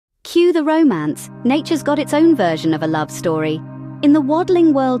Cue the romance. Nature's got its own version of a love story. In the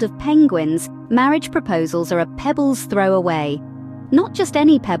waddling world of penguins, marriage proposals are a pebble's throw away. Not just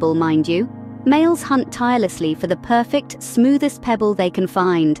any pebble, mind you. Males hunt tirelessly for the perfect, smoothest pebble they can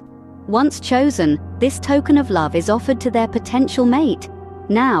find. Once chosen, this token of love is offered to their potential mate.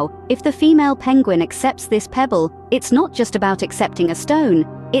 Now, if the female penguin accepts this pebble, it's not just about accepting a stone,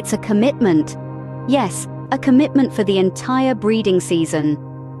 it's a commitment. Yes, a commitment for the entire breeding season.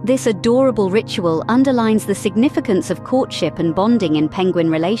 This adorable ritual underlines the significance of courtship and bonding in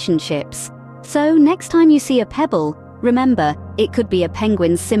penguin relationships. So next time you see a pebble, remember, it could be a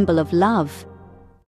penguin's symbol of love.